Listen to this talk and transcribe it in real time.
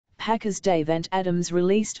Packers Davante Adams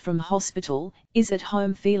released from hospital, is at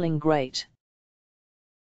home feeling great.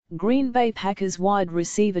 Green Bay Packers wide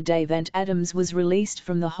receiver Davante Adams was released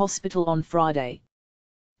from the hospital on Friday.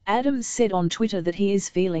 Adams said on Twitter that he is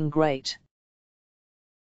feeling great.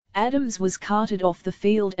 Adams was carted off the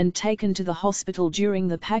field and taken to the hospital during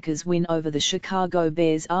the Packers' win over the Chicago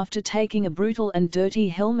Bears after taking a brutal and dirty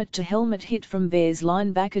helmet-to-helmet hit from Bears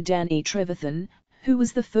linebacker Danny Trevathan, who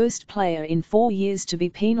was the first player in 4 years to be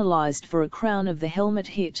penalized for a crown of the helmet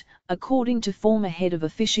hit, according to former head of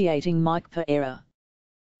officiating Mike Pereira.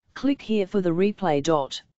 Click here for the replay.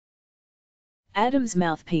 Adams'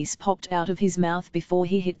 mouthpiece popped out of his mouth before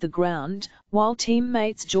he hit the ground, while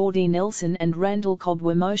teammates Jordy and Randall Cobb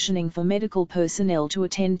were motioning for medical personnel to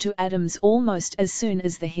attend to Adams almost as soon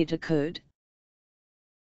as the hit occurred.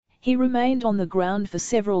 He remained on the ground for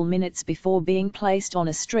several minutes before being placed on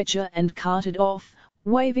a stretcher and carted off,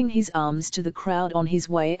 waving his arms to the crowd on his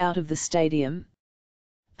way out of the stadium.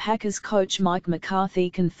 Packers coach Mike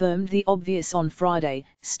McCarthy confirmed the obvious on Friday,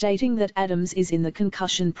 stating that Adams is in the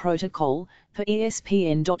concussion protocol, per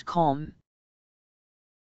ESPN.com.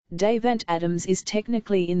 Davante Adams is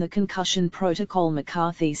technically in the concussion protocol,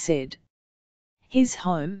 McCarthy said. His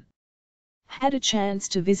home. Had a chance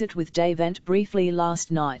to visit with Davante briefly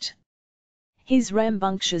last night. He's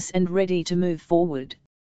rambunctious and ready to move forward.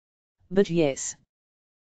 But yes.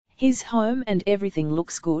 He's home and everything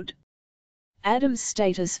looks good. Adams'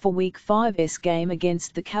 status for Week 5's game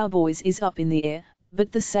against the Cowboys is up in the air,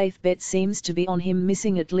 but the safe bet seems to be on him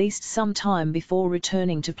missing at least some time before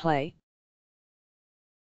returning to play.